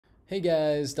Hey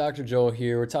guys, Dr. Joel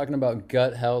here. We're talking about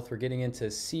gut health. We're getting into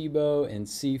SIBO and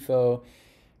SIFO.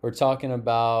 We're talking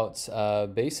about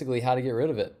basically how to get rid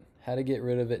of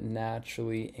it,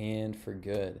 naturally and for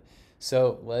good.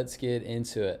 So let's get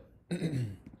into it.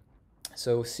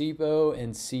 So SIBO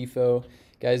and SIFO,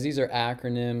 guys, these are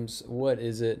acronyms. What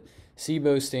is it?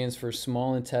 SIBO stands for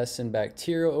Small Intestine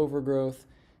Bacterial Overgrowth.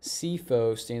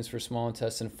 SIFO stands for Small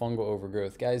Intestine Fungal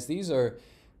Overgrowth. Guys, these are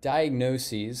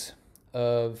diagnoses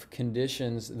of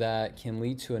conditions that can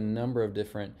lead to a number of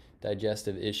different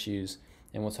digestive issues,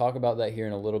 and we'll talk about that here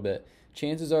in a little bit.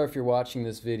 Chances are, if you're watching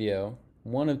this video,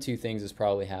 one of two things is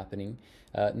probably happening.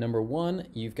 Number one,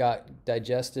 you've got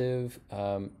digestive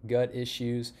gut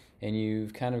issues, and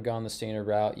you've kind of gone the standard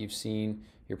route. You've seen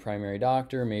your primary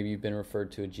doctor, maybe you've been referred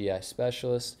to a GI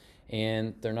specialist,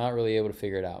 and they're not really able to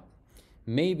figure it out.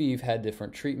 Maybe you've had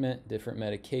different treatment, different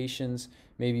medications.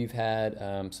 Maybe you've had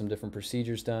some different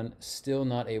procedures done, still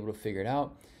not able to figure it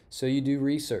out. So you do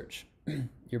research.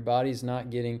 Your body's not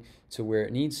getting to where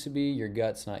it needs to be. Your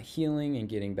gut's not healing and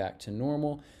getting back to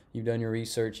normal. You've done your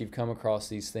research. You've come across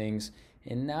these things.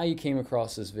 And now you came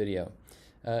across this video.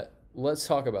 Let's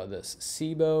talk about this.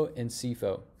 SIBO and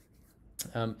SIFO.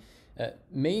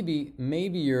 Maybe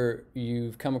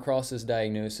you've come across this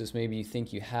diagnosis. Maybe you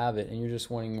think you have it and you're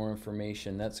just wanting more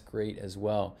information. That's great as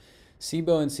well.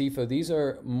 SIBO and SIFO, these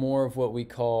are more of what we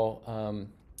call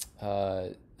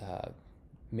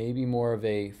maybe more of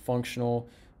a functional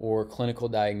or clinical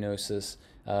diagnosis.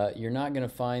 You're not going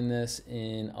to find this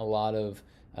in a lot of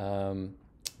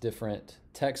different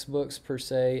textbooks per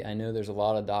se. I know there's a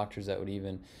lot of doctors that would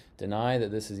even deny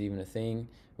that this is even a thing,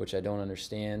 which I don't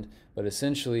understand. But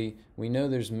essentially, we know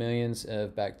there's millions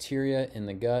of bacteria in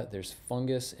the gut. There's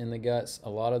fungus in the guts. A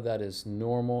lot of that is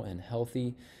normal and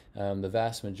healthy. The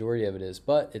vast majority of it is.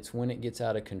 But it's when it gets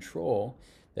out of control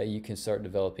that you can start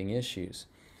developing issues.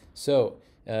 So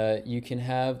you can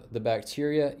have the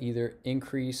bacteria either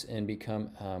increase and become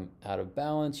out of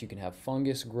balance. You can have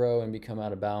fungus grow and become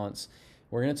out of balance.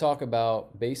 We're going to talk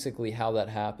about basically how that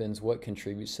happens, what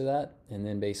contributes to that, and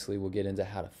then basically we'll get into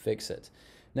how to fix it.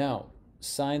 Now,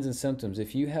 signs and symptoms.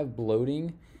 If you have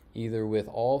bloating, either with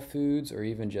all foods or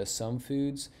even just some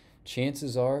foods,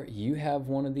 chances are you have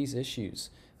one of these issues.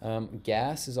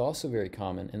 Gas is also very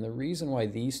common, and the reason why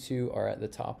these two are at the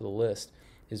top of the list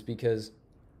is because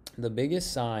the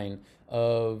biggest sign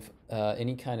of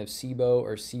any kind of SIBO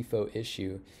or SIFO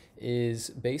issue is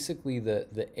basically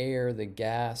the air, the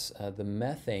gas, the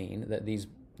methane that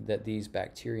these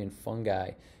bacteria and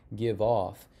fungi give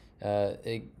off.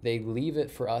 They leave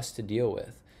it for us to deal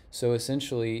with. So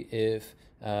essentially, if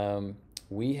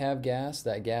we have gas,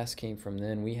 that gas came from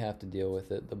them, we have to deal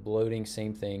with it. The bloating,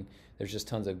 same thing. There's just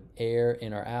tons of air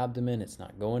in our abdomen. It's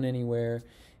not going anywhere,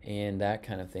 and that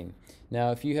kind of thing.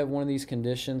 Now, if you have one of these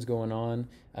conditions going on,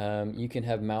 you can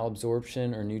have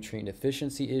malabsorption or nutrient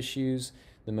deficiency issues.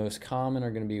 The most common are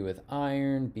going to be with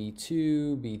iron,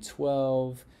 B2,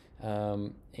 B12,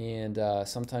 and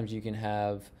sometimes you can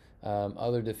have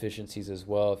other deficiencies as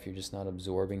well if you're just not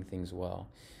absorbing things well.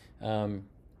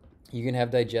 You can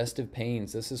have digestive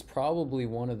pains. This is probably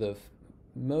one of the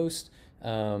most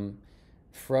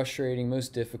frustrating,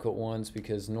 most difficult ones,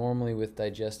 because normally with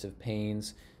digestive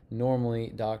pains, normally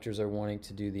doctors are wanting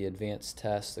to do the advanced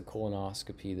tests, the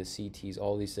colonoscopy, the CTs,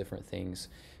 all these different things.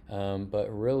 But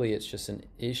really it's just an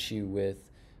issue with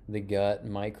the gut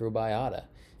microbiota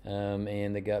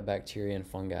and the gut bacteria and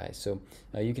fungi. So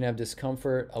you can have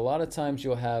discomfort. A lot of times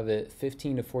you'll have it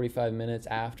 15 to 45 minutes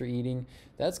after eating.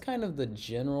 That's kind of the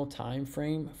general time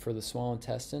frame for the small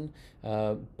intestine.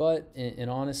 But in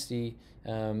honesty,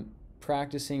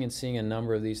 practicing and seeing a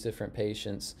number of these different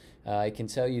patients, I can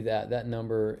tell you that that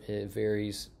number, it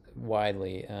varies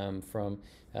widely from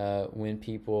when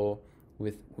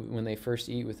they first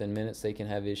eat, within minutes they can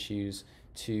have issues,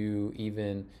 to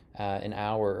even an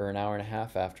hour or an hour and a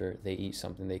half after they eat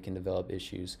something they can develop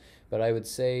issues. But I would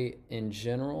say in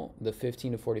general the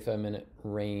 15 to 45 minute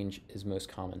range is most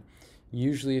common.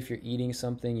 Usually if you're eating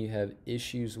something you have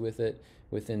issues with it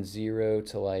within 0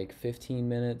 to like 15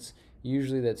 minutes,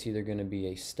 usually that's either going to be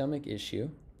a stomach issue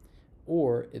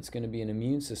or it's going to be an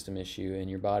immune system issue and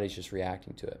your body's just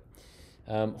reacting to it.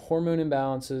 Hormone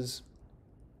imbalances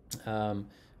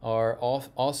are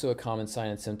also a common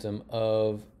sign and symptom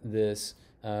of these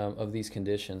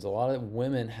conditions. A lot of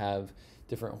women have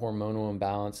different hormonal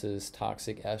imbalances,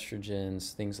 toxic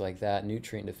estrogens, things like that,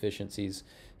 nutrient deficiencies,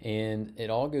 and it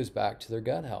all goes back to their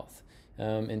gut health.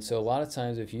 And so a lot of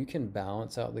times if you can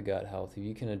balance out the gut health, if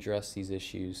you can address these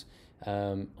issues,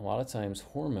 a lot of times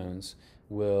hormones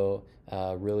will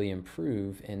really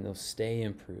improve, and they'll stay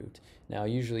improved. Now,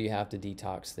 usually you have to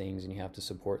detox things and you have to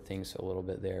support things a little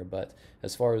bit there, but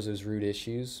as far as those root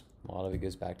issues, a lot of it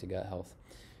goes back to gut health.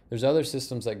 There's other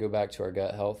systems that go back to our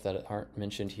gut health that aren't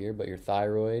mentioned here, but your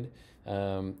thyroid,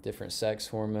 different sex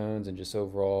hormones, and just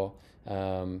overall,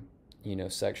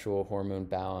 sexual hormone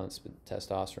balance,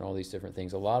 testosterone, all these different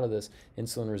things. A lot of this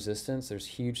insulin resistance, there's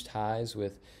huge ties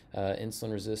with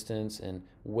insulin resistance and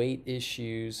weight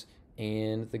issues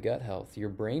and the gut health, your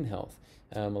brain health.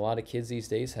 A lot of kids these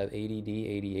days have ADD,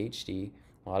 ADHD.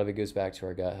 A lot of it goes back to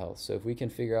our gut health. So if we can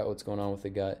figure out what's going on with the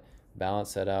gut,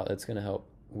 balance that out, that's going to help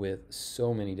with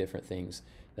so many different things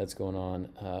that's going on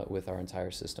with our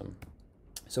entire system.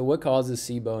 So what causes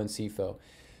SIBO and SIFO?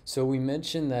 So we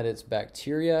mentioned that it's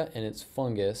bacteria and it's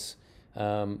fungus.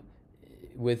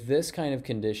 With this kind of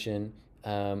condition,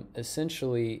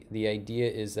 essentially the idea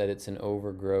is that it's an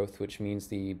overgrowth, which means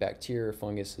the bacteria or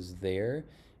fungus is there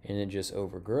and it just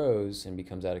overgrows and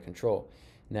becomes out of control.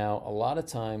 Now, a lot of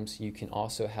times you can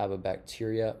also have a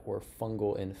bacteria or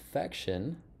fungal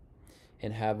infection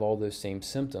and have all those same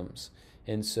symptoms.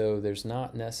 And so there's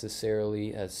not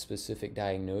necessarily a specific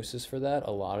diagnosis for that.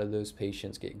 A lot of those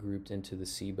patients get grouped into the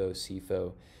SIBO,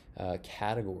 SIFO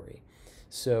category.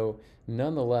 So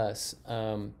nonetheless,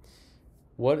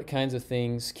 what kinds of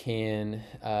things can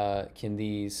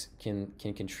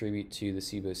contribute to the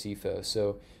SIBO, SIFO?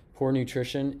 So poor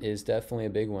nutrition is definitely a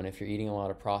big one. If you're eating a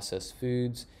lot of processed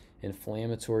foods,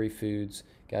 inflammatory foods,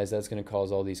 guys, that's going to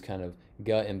cause all these kind of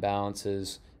gut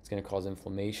imbalances. It's going to cause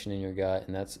inflammation in your gut,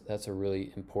 and that's a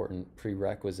really important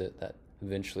prerequisite that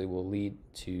eventually will lead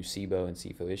to SIBO and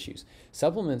SIFO issues.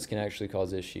 Supplements can actually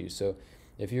cause issues. So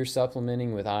if you're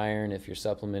supplementing with iron, if you're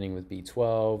supplementing with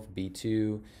B12,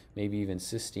 B2, maybe even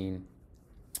cysteine,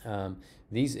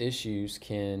 these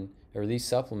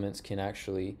supplements can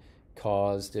actually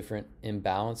cause different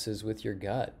imbalances with your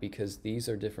gut, because these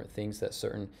are different things that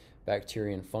certain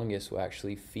bacteria and fungus will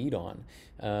actually feed on.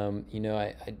 I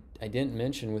didn't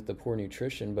mention with the poor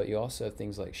nutrition, but you also have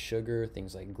things like sugar,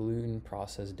 things like gluten,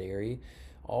 processed dairy.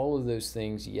 All of those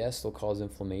things, yes, they'll cause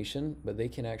inflammation, but they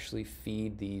can actually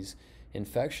feed these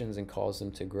infections and cause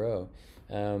them to grow.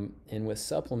 And with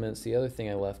supplements, the other thing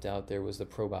I left out there was the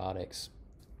probiotics.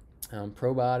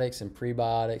 Probiotics and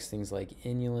prebiotics, things like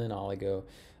inulin,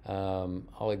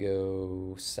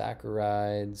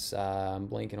 oligosaccharides, I'm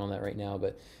blanking on that right now,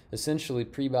 but essentially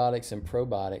prebiotics and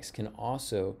probiotics can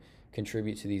also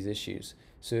contribute to these issues.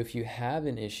 So if you have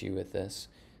an issue with this,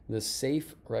 the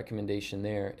safe recommendation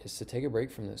there is to take a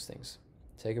break from those things.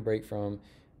 Take a break from them,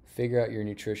 figure out your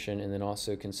nutrition, and then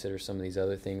also consider some of these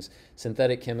other things.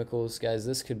 Synthetic chemicals, guys,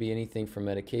 this could be anything from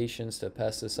medications to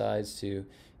pesticides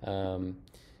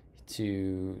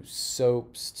to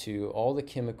soaps, to all the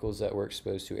chemicals that we're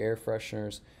exposed to, air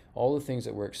fresheners, all the things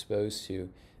that we're exposed to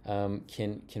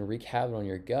can wreak havoc on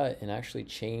your gut and actually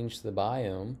change the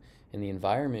biome and the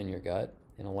environment in your gut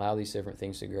and allow these different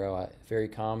things to grow. It's very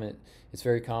common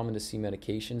to see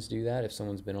medications do that. If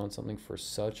someone's been on something for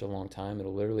such a long time,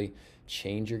 it'll literally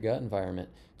change your gut environment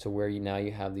to where now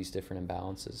you have these different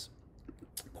imbalances.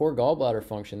 Poor gallbladder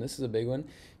function, this is a big one.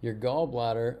 Your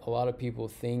gallbladder, a lot of people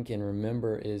think and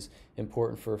remember, is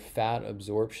important for fat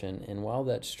absorption. And while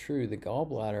that's true, the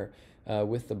gallbladder,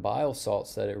 with the bile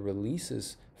salts that it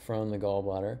releases from the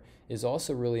gallbladder, is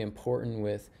also really important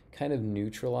with kind of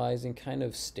neutralizing, kind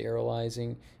of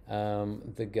sterilizing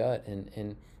the gut.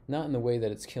 And not in the way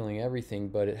that it's killing everything,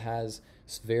 but it has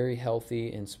very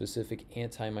healthy and specific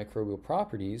antimicrobial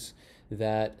properties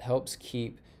that helps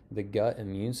keep the gut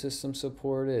immune system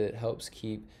supported. It helps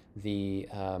keep the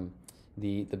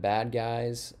bad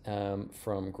guys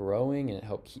from growing, and it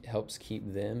helps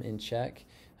keep them in check,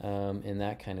 and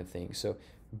that kind of thing. So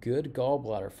good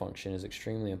gallbladder function is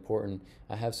extremely important.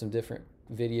 I have some different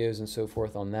videos and so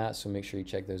forth on that, so make sure you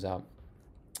check those out.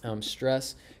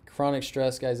 Stress, chronic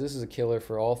stress, guys, this is a killer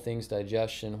for all things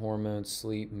digestion, hormones,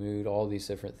 sleep, mood, all these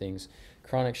different things.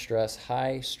 Chronic stress,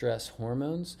 high stress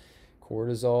hormones,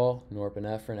 cortisol,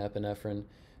 norepinephrine, epinephrine,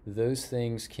 those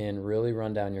things can really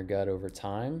run down your gut over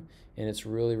time, and it's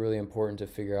really, really important to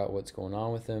figure out what's going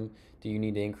on with them. Do you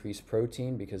need to increase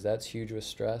protein, because that's huge with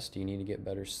stress? Do you need to get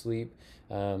better sleep?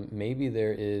 Maybe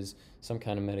there is some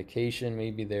kind of medication.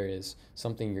 Maybe there is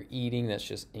something you're eating that's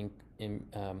just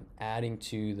adding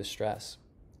to the stress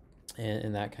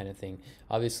and that kind of thing.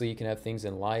 Obviously, you can have things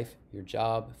in life, your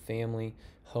job, family,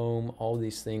 home, all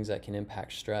these things that can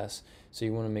impact stress. So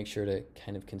you want to make sure to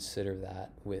kind of consider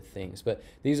that with things. But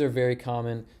these are very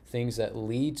common things that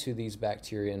lead to these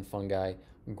bacteria and fungi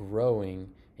growing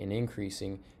and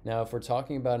increasing. Now, if we're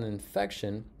talking about an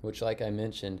infection, which like I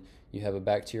mentioned, you have a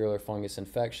bacterial or fungus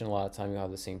infection, a lot of time you'll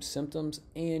have the same symptoms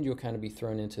and you'll kind of be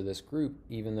thrown into this group,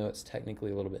 even though it's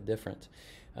technically a little bit different.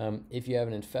 If you have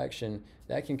an infection,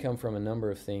 that can come from a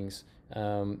number of things.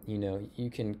 You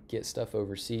can get stuff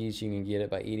overseas. You can get it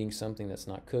by eating something that's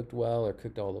not cooked well or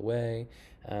cooked all the way.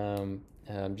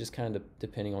 Just kind of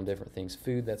depending on different things.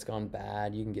 Food that's gone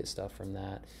bad, you can get stuff from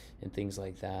that and things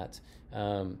like that.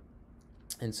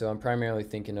 And so I'm primarily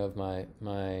thinking of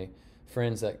my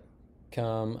friends that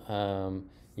come,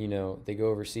 they go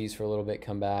overseas for a little bit,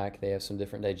 come back, they have some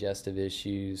different digestive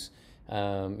issues.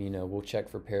 We'll check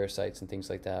for parasites and things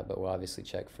like that, but we'll obviously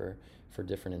check for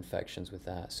different infections with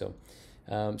that. So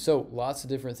lots of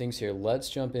different things here. Let's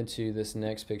jump into this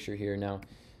next picture here. Now,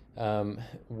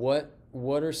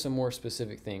 what are some more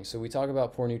specific things? So we talk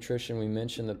about poor nutrition. We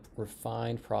mentioned the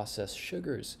refined processed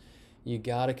sugars. You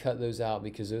got to cut those out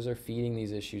because those are feeding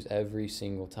these issues every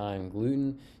single time.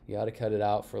 Gluten, you got to cut it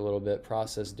out for a little bit.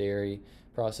 Processed dairy,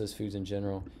 processed foods in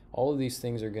general. All of these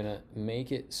things are going to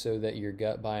make it so that your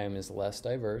gut biome is less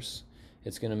diverse.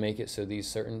 It's going to make it so these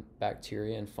certain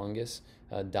bacteria and fungus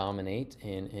dominate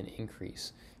and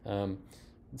increase.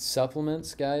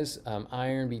 Supplements, guys,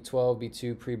 iron, B12,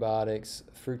 B2, prebiotics,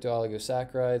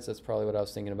 fructooligosaccharides, that's probably what I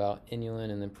was thinking about,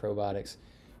 inulin, and then probiotics.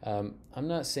 I'm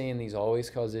not saying these always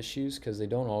cause issues because they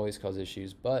don't always cause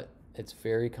issues, but it's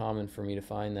very common for me to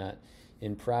find that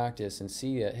in practice and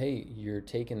see that, hey, you're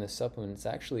taking this supplement, it's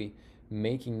actually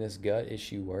making this gut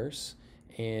issue worse,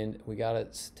 and we got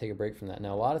to take a break from that.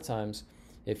 Now, a lot of times,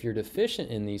 if you're deficient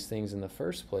in these things in the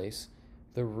first place,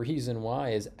 the reason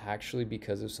why is actually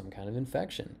because of some kind of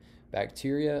infection.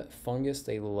 Bacteria, fungus,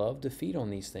 they love to feed on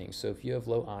these things. So if you have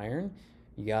low iron,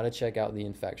 you got to check out the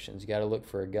infections. You got to look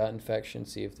for a gut infection,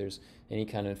 see if there's any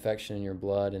kind of infection in your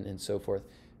blood and so forth.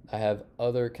 I have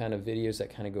other kind of videos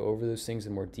that kind of go over those things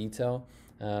in more detail.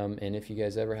 And if you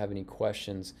guys ever have any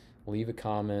questions, leave a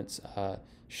comment,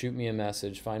 shoot me a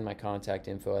message, find my contact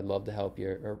info. I'd love to help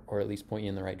you or at least point you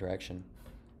in the right direction.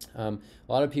 A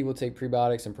lot of people take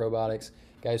prebiotics and probiotics.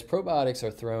 Guys, probiotics are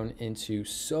thrown into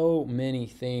so many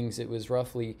things. It was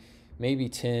roughly maybe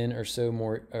 10 or so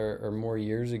more or more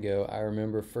years ago, I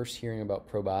remember first hearing about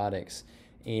probiotics.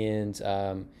 And,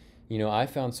 I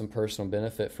found some personal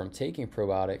benefit from taking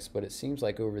probiotics, but it seems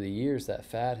like over the years that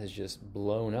fad has just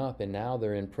blown up, and now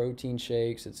they're in protein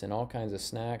shakes, it's in all kinds of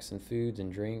snacks and foods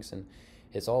and drinks, and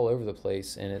it's all over the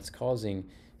place, and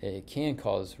it can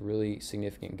cause really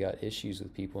significant gut issues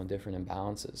with people and different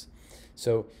imbalances.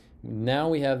 So now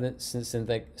we have the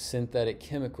synthetic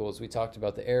chemicals. We talked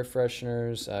about the air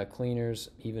fresheners, cleaners,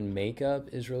 even makeup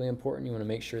is really important. You want to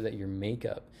make sure that your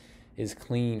makeup is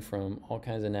clean from all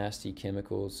kinds of nasty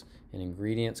chemicals and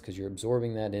ingredients because you're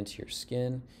absorbing that into your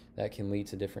skin. That can lead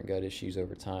to different gut issues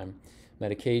over time.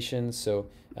 Medications, so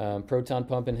proton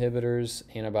pump inhibitors,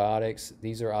 antibiotics,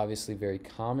 these are obviously very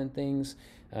common things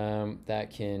that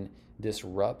can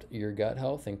disrupt your gut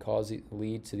health and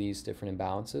lead to these different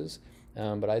imbalances.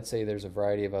 But I'd say there's a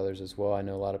variety of others as well. I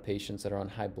know a lot of patients that are on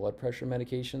high blood pressure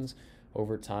medications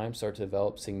over time start to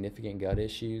develop significant gut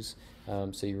issues.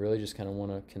 So you really just kind of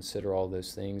want to consider all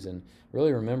those things and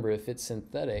really remember, if it's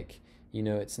synthetic,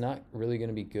 it's not really going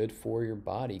to be good for your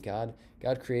body. God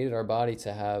created our body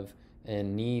to have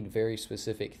and need very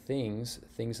specific things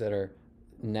that are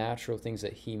natural, things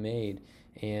that He made,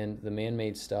 and the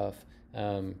man-made stuff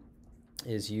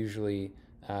is usually,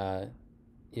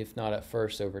 if not at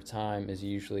first, over time, is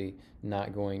usually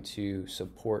not going to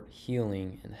support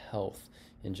healing and health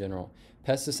in general.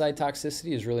 Pesticide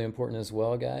toxicity is really important as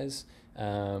well, guys.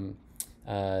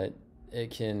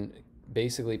 It can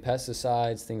basically,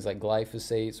 pesticides, things like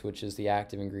glyphosates, which is the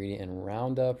active ingredient in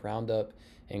Roundup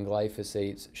and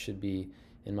glyphosates should be,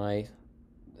 in my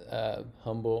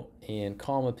humble and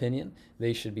calm opinion,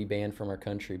 they should be banned from our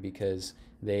country because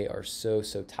they are so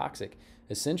toxic.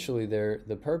 Essentially,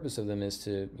 the purpose of them is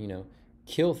to,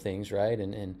 kill things, right?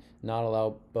 And not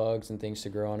allow bugs and things to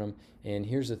grow on them. And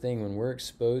here's the thing, when we're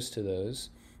exposed to those,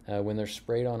 when they're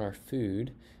sprayed on our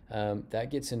food, that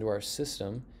gets into our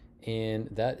system, and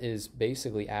that is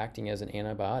basically acting as an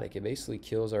antibiotic. It basically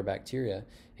kills our bacteria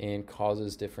and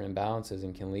causes different imbalances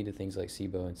and can lead to things like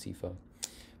SIBO and SIFO.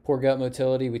 Poor gut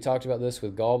motility, we talked about this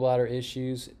with gallbladder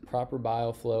issues. Proper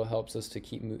bile flow helps us to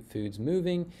keep foods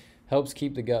moving, helps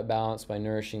keep the gut balanced by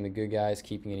nourishing the good guys,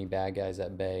 keeping any bad guys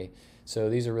at bay.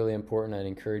 So these are really important. I'd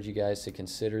encourage you guys to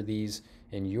consider these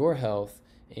in your health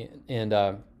and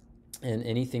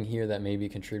anything here that may be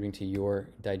contributing to your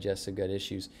digestive gut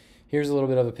issues. here's a little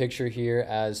bit of a picture here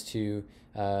as to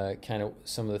kind of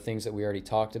some of the things that we already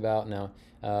talked about. Now,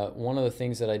 one of the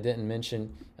things that I didn't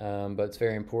mention, but it's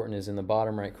very important, is in the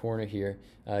bottom right corner here,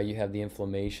 you have the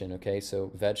inflammation, okay?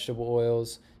 So vegetable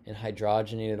oils and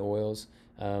hydrogenated oils,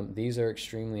 these are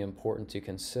extremely important to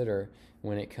consider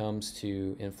when it comes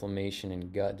to inflammation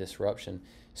and gut disruption.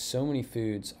 So many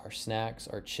foods, our snacks,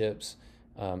 our chips,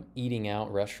 eating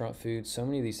out, restaurant food, so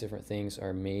many of these different things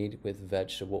are made with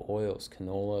vegetable oils,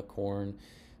 canola, corn,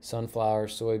 sunflower,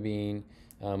 soybean,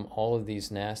 all of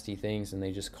these nasty things, and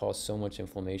they just cause so much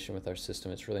inflammation with our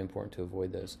system. It's really important to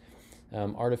avoid those.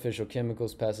 Artificial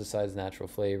chemicals, pesticides, natural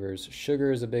flavors.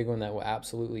 Sugar is a big one that will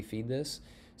absolutely feed this.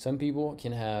 Some people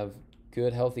can have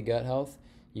good, healthy gut health.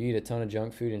 You eat a ton of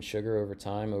junk food and sugar over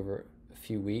time, over a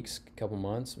few weeks, a couple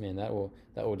months, man, that will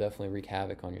definitely wreak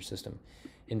havoc on your system.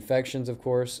 Infections, of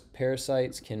course,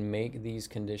 parasites can make these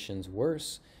conditions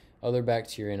worse. Other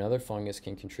bacteria and other fungus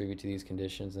can contribute to these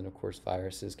conditions, and of course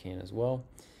viruses can as well.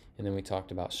 And then we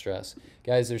talked about stress.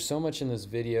 Guys, there's so much in this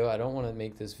video. I don't want to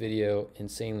make this video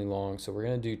insanely long, so we're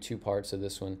going to do 2 parts of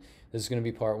this one. This is going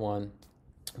to be part 1,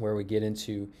 where we get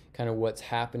into kind of what's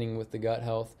happening with the gut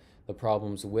health, the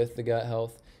problems with the gut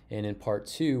health, and in part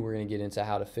 2, we're going to get into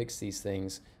how to fix these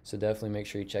things. So definitely make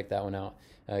sure you check that one out.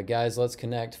 Guys, let's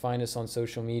connect. Find us on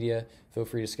social media. Feel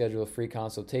free to schedule a free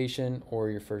consultation or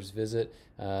your first visit.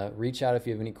 Reach out if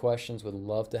you have any questions. Would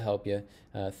love to help you.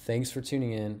 Thanks for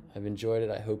tuning in. I've enjoyed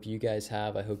it. I hope you guys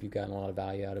have. I hope you've gotten a lot of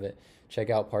value out of it. Check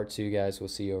out part 2, guys. We'll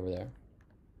see you over there.